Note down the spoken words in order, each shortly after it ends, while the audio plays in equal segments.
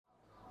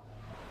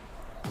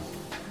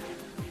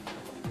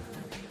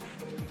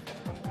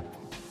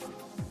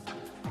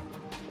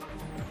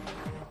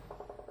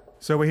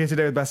So we're here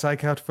today with Bas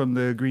Eickhout from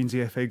the Greens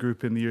EFA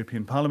group in the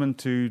European Parliament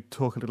to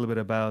talk a little bit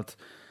about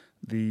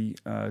the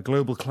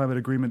global climate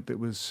agreement that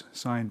was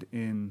signed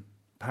in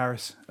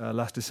Paris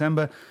last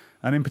December,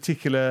 and in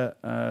particular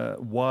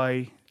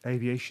why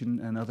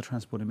aviation and other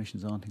transport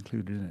emissions aren't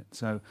included in it.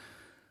 So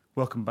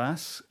welcome,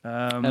 Bas.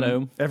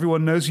 Hello.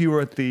 Everyone knows you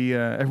were at the.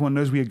 Everyone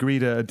knows we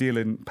agreed a deal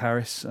in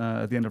Paris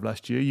at the end of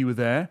last year. You were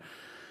there.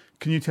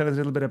 Can you tell us a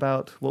little bit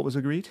about what was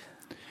agreed?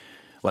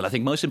 Well, I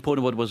think most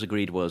important what was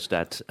agreed was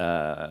that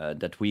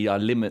we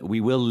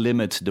will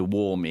limit the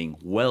warming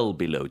well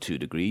below 2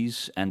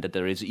 degrees, and that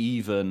there is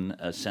even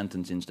a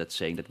sentence in that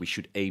saying that we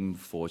should aim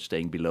for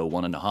staying below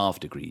 1.5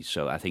 degrees.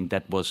 So I think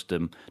that was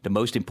the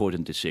most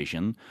important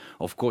decision.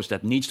 Of course,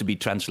 that needs to be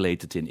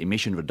translated in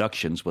emission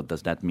reductions. What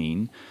does that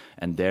mean?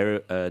 And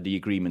there, the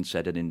agreement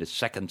said that in the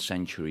second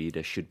century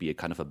there should be a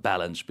kind of a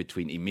balance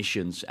between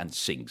emissions and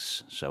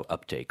sinks, so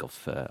uptake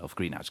of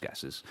greenhouse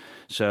gases.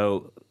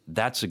 So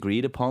that's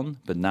agreed upon.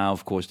 But now,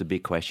 of course, the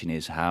big question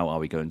is how are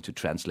we going to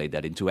translate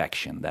that into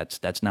action?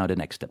 That's now the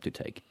next step to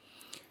take.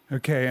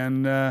 Okay,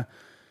 and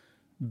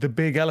the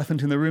big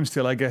elephant in the room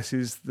still, I guess,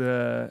 is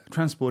the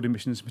transport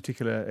emissions, in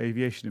particular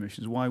aviation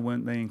emissions. Why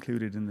weren't they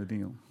included in the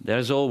deal?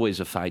 There's always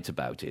a fight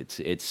about it.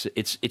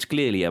 It's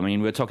clearly, I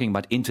mean, we're talking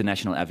about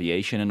international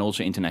aviation and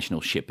also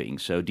international shipping.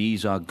 So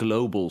these are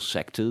global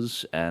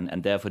sectors,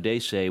 and therefore they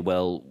say,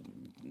 well,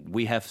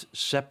 we have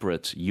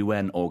separate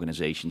UN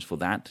organizations for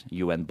that,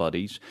 UN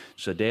bodies.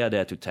 So they are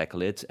there to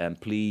tackle it.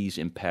 And please,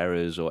 in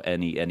Paris or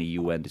any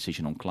UN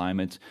decision on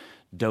climate,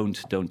 don't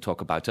talk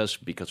about us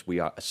because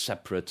we are a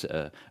separate,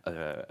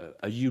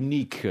 a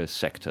unique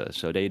sector.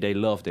 So they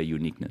love their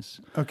uniqueness.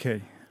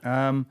 Okay.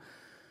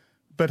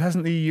 But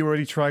hasn't the EU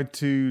already tried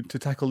to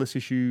tackle this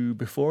issue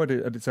before at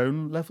its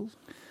own level?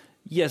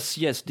 Yes,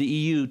 the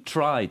EU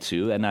tried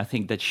to, and I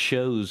think that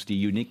shows the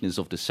uniqueness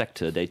of the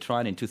sector. They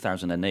tried in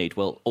 2008.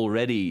 Well,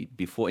 already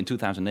before in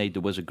 2008,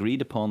 there was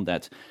agreed upon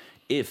that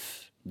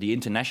if the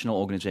international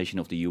organization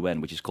of the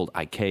UN, which is called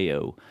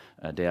ICAO,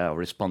 they are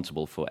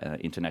responsible for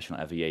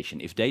international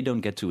aviation. If they don't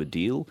get to a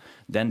deal,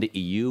 then the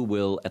EU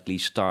will at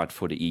least start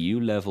for the EU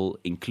level,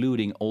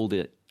 including all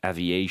the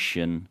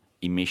aviation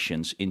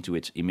emissions into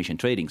its emission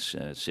trading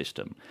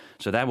system.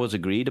 So that was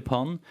agreed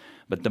upon.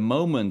 But the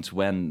moment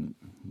when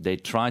they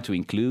tried to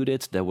include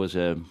it, there was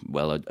a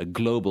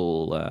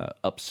global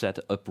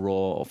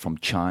uproar from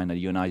China, the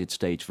United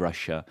States,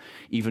 Russia,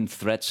 even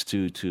threats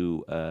to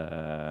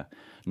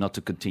not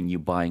to continue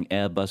buying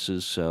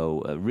Airbuses.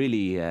 So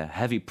really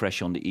heavy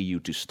pressure on the EU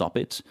to stop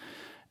it.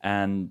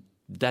 And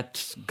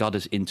that got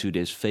us into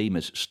this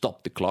famous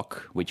stop the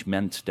clock, which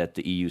meant that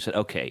the EU said,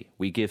 okay,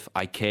 we give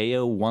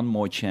ICAO one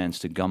more chance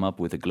to come up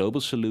with a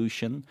global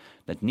solution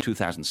that needs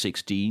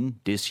 2016,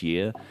 this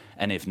year.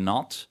 And if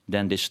not,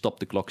 then this stop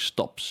the clock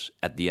stops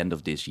at the end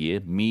of this year,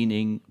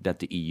 meaning that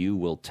the EU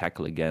will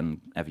tackle again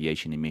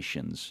aviation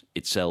emissions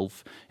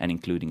itself and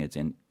including it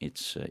in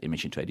its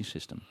emission trading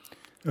system.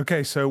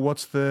 Okay, so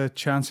what's the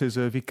chances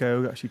of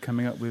ICAO actually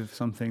coming up with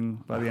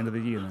something by the end of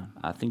the year then?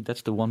 I think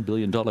that's the $1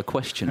 billion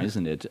question,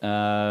 isn't it?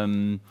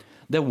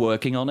 They're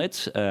working on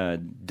it.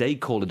 They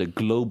call it a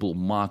global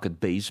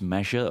market-based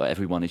measure.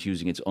 Everyone is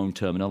using its own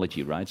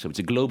terminology, right? So it's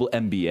a global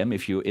MBM.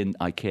 If you're in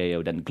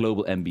ICAO, then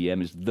global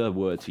MBM is the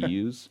word to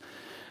use.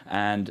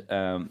 And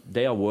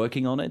they are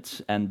working on it,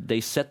 and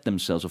they set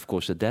themselves, of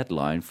course, a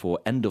deadline for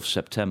end of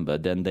September.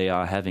 Then they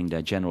are having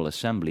their General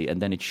Assembly,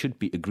 and then it should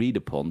be agreed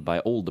upon by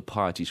all the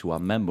parties who are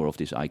member of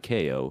this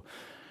ICAO.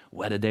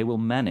 Whether they will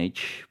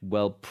manage,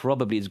 well,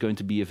 probably it's going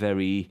to be a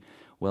very,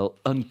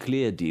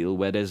 unclear deal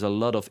where there's a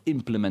lot of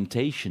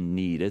implementation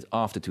needed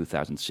after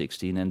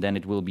 2016, and then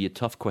it will be a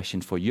tough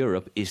question for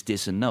Europe. Is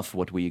this enough,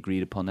 what we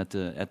agreed upon at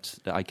the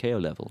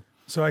ICAO level?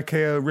 So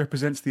ICAO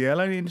represents the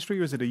airline industry,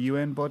 or is it a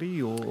UN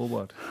body, or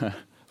what?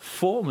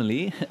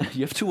 Formally,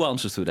 you have two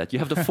answers to that. You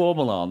have the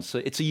formal answer.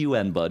 It's a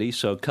UN body,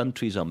 so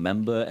countries are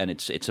member, and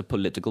it's a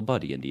political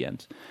body in the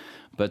end.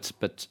 But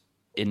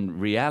in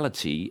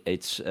reality,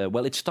 it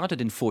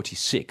started in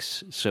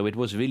 1946, so it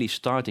was really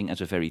starting as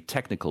a very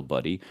technical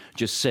body,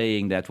 just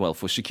saying that, well,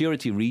 for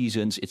security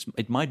reasons,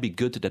 it might be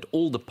good that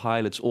all the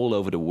pilots all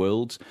over the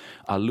world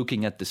are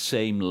looking at the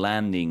same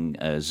landing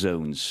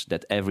zones,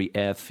 that every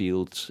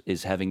airfield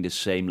is having the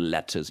same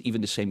letters,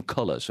 even the same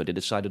color. So they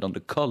decided on the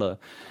color,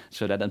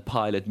 so that a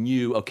pilot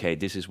knew, okay,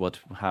 this is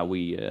how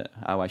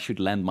I should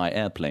land my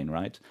airplane,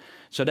 right?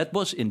 So that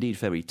was indeed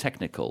very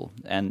technical,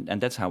 and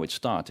that's how it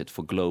started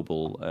for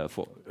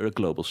a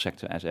global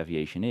sector as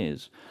aviation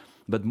is.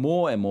 But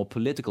more and more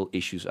political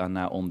issues are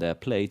now on their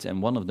plate,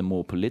 and one of the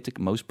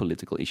most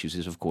political issues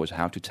is, of course,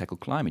 how to tackle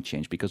climate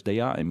change, because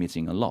they are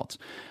emitting a lot.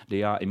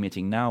 They are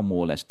emitting now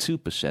more or less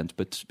 2%,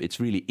 but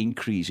it's really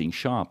increasing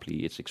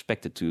sharply. It's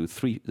expected to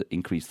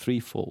increase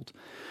threefold.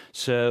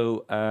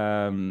 So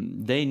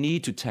they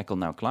need to tackle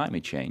now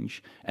climate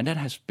change, and that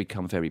has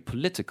become very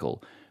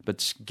political.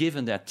 But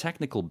given their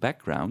technical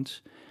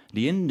background,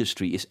 the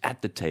industry is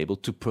at the table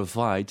to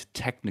provide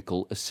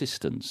technical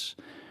assistance.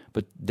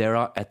 But they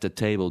are at the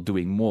table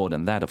doing more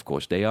than that, of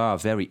course. They are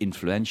very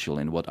influential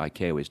in what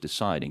ICAO is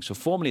deciding. So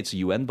formally it's a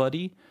UN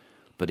body.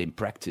 but in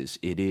practice,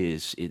 it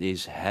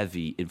is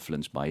heavy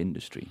influenced by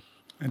industry.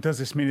 And does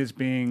this mean it's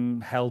being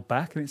held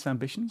back in its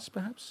ambitions,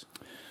 perhaps?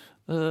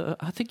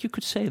 I think you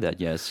could say that,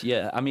 yes.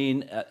 Yeah, I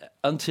mean,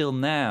 until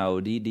now,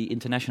 the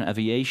international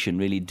aviation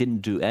really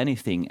didn't do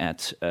anything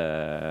at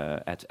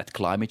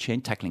climate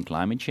change, tackling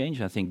climate change.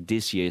 I think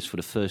this year is for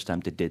the first time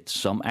they did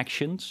some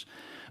actions.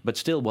 But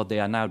still, what they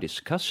are now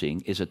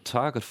discussing is a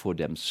target for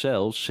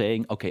themselves,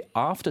 saying, okay,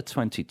 after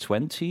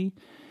 2020,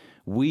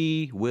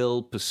 we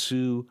will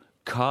pursue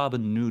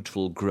carbon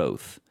neutral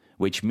growth,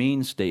 which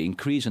means they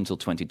increase until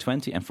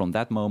 2020, and from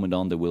that moment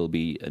on, there will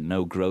be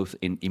no growth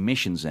in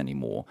emissions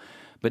anymore.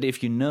 But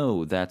if you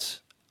know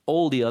that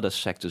all the other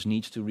sectors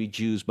need to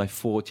reduce by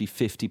 40,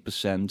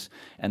 50%,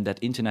 and that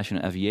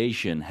international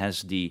aviation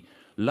has the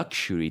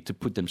luxury to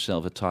put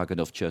themselves a target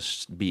of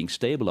just being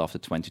stable after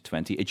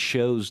 2020, it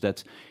shows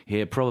that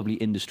here probably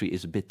industry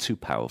is a bit too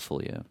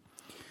powerful, yeah.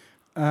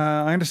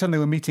 I understand they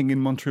were meeting in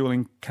Montreal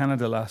in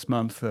Canada last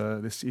month,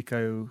 this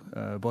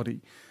ICAO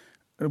body.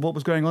 What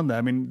was going on there?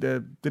 I mean,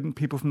 didn't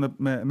people from the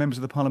members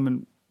of the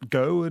parliament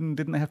go, and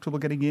didn't they have trouble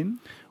getting in?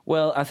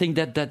 Well, I think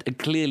that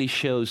clearly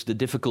shows the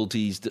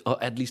difficulties,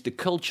 or at least the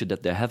culture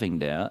that they're having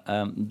there.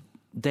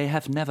 They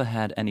have never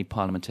had any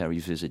parliamentary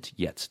visit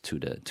yet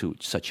to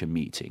such a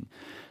meeting.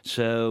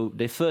 So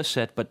they first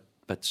said, but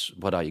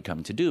what are you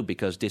coming to do?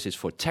 Because this is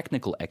for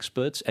technical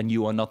experts, and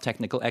you are not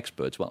technical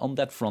experts. Well, on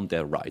that front,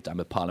 they're right. I'm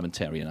a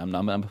parliamentarian.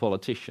 I'm a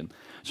politician,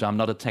 so I'm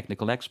not a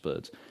technical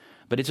expert.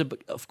 But it's,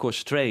 of course,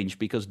 strange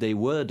because they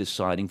were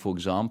deciding, for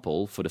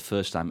example, for the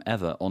first time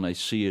ever, on a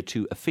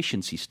CO2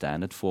 efficiency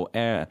standard for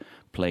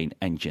airplane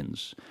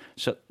engines.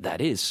 So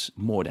that is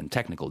more than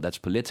technical, that's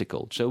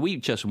political. So we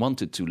just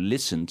wanted to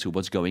listen to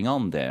what's going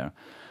on there.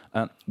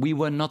 We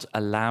were not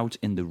allowed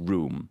in the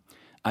room.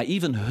 I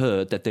even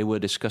heard that they were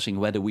discussing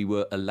whether we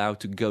were allowed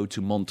to go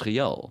to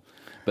Montreal.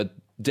 But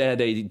there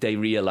they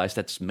realized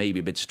that's maybe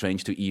a bit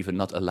strange to even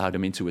not allow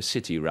them into a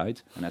city,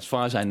 right? And as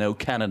far as I know,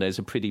 Canada is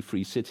a pretty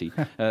free city,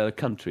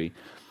 country.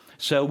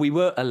 So we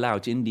were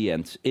allowed in the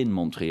end in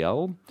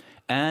Montreal.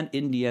 And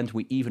in the end,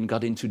 we even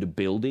got into the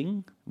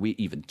building. We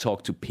even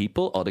talked to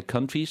people, other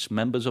countries,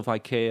 members of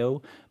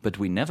ICAO. But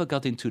we never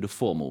got into the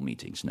formal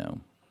meetings,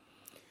 no.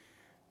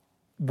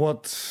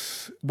 What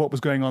was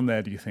going on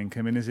there, do you think?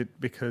 I mean, is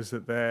it because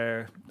that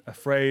they're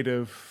afraid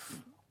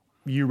of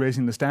you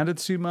raising the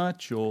standards too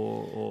much,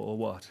 or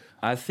what?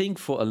 I think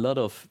for a lot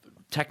of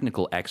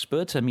technical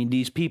experts, I mean,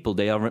 these people,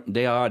 they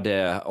are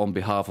there on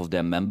behalf of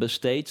their member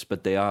states,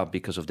 but they are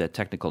because of their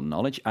technical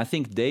knowledge. I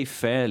think they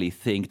fairly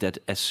think that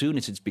as soon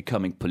as it's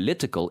becoming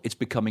political, it's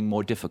becoming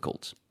more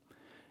difficult.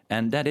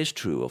 And that is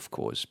true, of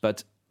course.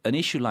 But an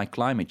issue like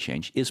climate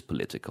change is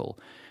political.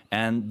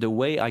 And the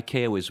way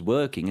ICAO is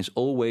working is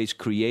always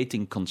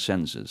creating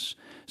consensus.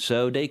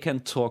 So they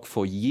can talk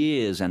for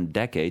years and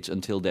decades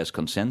until there's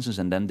consensus,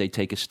 and then they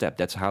take a step.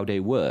 That's how they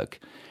work.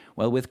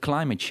 Well, with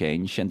climate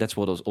change, and that's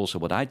also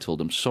what I told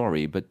them,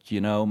 sorry, but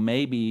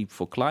maybe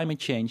for climate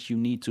change you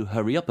need to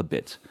hurry up a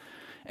bit.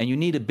 And you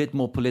need a bit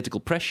more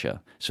political pressure.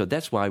 So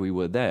that's why we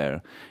were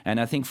there. And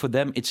I think for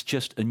them, it's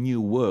just a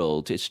new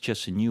world. It's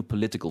just a new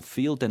political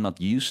field. They're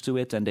not used to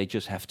it, and they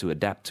just have to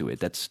adapt to it.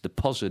 That's the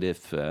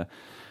positive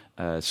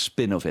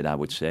spin of it, I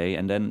would say.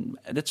 And then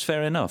that's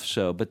fair enough.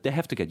 But they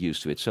have to get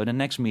used to it. So the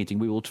next meeting,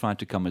 we will try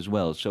to come as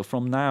well. So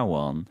from now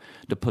on,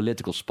 the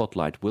political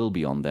spotlight will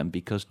be on them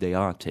because they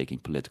are taking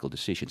political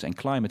decisions. And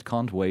climate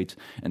can't wait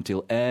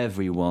until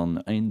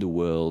everyone in the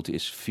world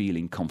is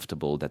feeling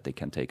comfortable that they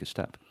can take a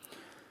step.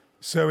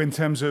 So in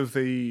terms of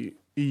the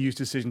EU's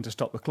decision to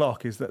stop the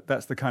clock,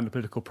 that's the kind of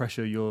political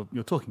pressure you're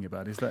talking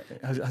about? Is that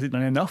has it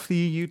done enough, the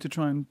EU, to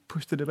try and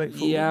push the debate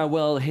forward? Yeah,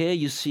 well, here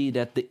you see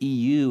that the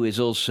EU is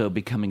also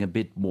becoming a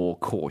bit more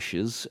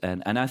cautious,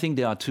 and I think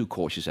they are too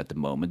cautious at the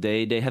moment.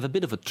 They have a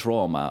bit of a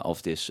trauma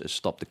of this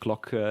stop the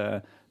clock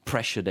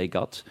pressure they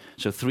got.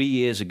 So 3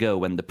 years ago,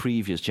 when the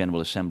previous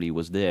General Assembly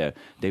was there,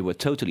 they were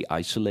totally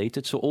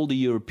isolated. So all the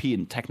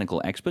European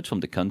technical experts from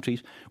the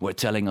countries were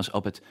telling us,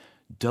 but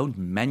don't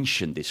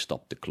mention this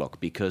stop the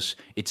clock because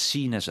it's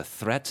seen as a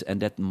threat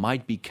and that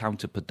might be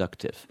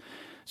counterproductive.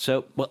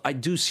 So, well, I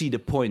do see the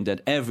point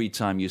that every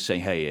time you say,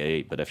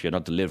 hey, but if you're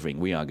not delivering,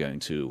 we are going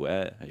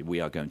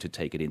to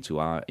take it into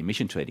our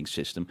emission trading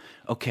system.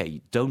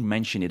 Okay, don't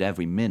mention it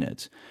every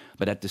minute.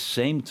 But at the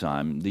same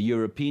time, the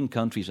European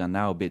countries are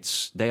now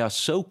they are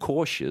so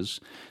cautious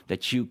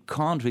that you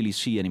can't really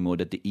see anymore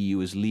that the EU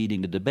is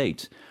leading the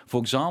debate. For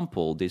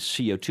example, this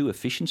CO2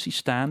 efficiency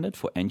standard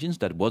for engines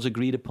that was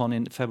agreed upon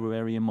in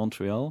February in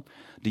Montreal,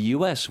 the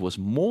US was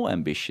more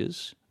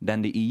ambitious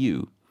than the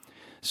EU.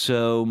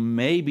 So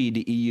maybe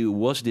the EU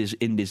was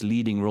in this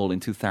leading role in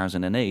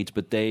 2008,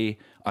 but they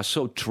are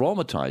so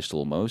traumatized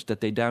almost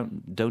that they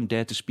don't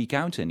dare to speak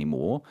out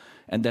anymore,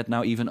 and that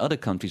now even other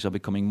countries are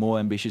becoming more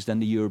ambitious than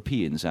the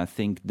Europeans. I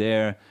think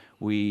there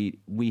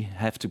we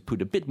have to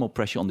put a bit more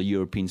pressure on the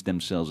Europeans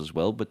themselves as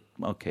well, but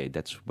okay,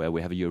 that's where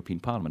we have a European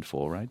Parliament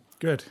for, right?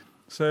 Good.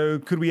 So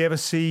could we ever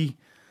see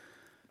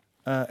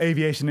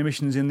aviation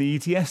emissions in the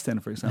ETS then,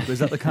 for example? Is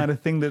that the kind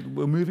of thing that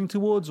we're moving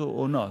towards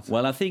or not?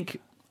 Well, I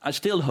think I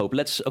still hope.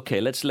 Let's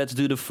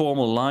do the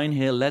formal line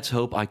here. Let's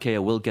hope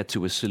ICAO will get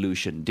to a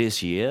solution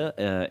this year.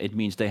 It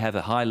means they have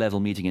a high-level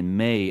meeting in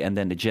May and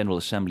then the General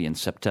Assembly in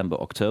September,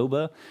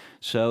 October.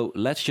 So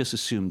let's just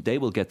assume they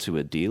will get to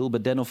a deal.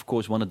 But then, of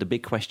course, one of the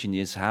big questions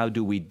is how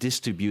do we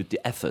distribute the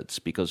efforts?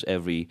 Because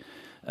every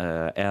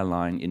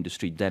airline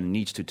industry then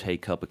needs to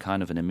take up a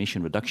kind of an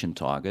emission reduction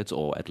target,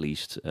 or at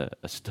least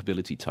a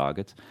stability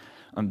target.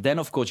 And then,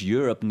 of course,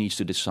 Europe needs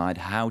to decide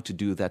how to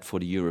do that for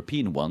the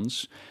European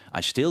ones.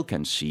 I still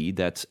can see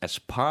that as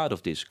part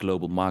of this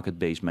global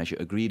market-based measure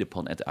agreed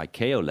upon at the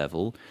ICAO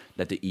level,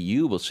 that the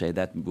EU will say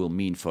that will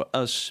mean for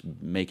us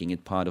making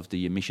it part of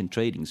the emission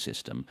trading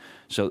system.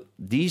 So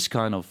these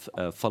kind of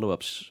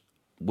follow-ups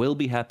will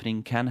be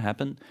happening, can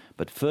happen,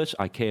 but first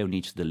ICAO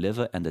needs to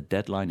deliver, and the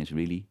deadline is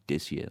really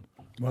this year.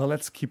 Well,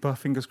 let's keep our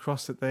fingers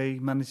crossed that they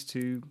manage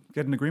to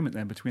get an agreement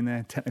then between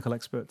their technical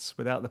experts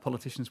without the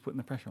politicians putting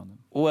the pressure on them.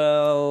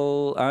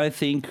 Well, I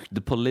think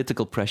the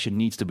political pressure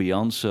needs to be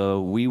on,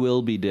 so we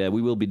will be there.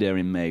 We will be there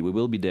in May. We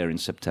will be there in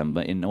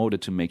September in order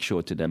to make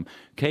sure to them,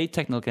 okay,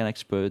 technical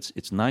experts,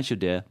 it's nice you're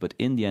there, but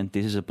in the end,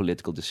 this is a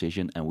political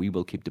decision, and we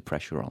will keep the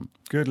pressure on.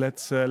 Good.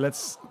 Let's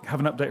have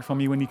an update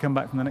from you when you come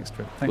back from the next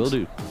trip. Thanks. Will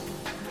do.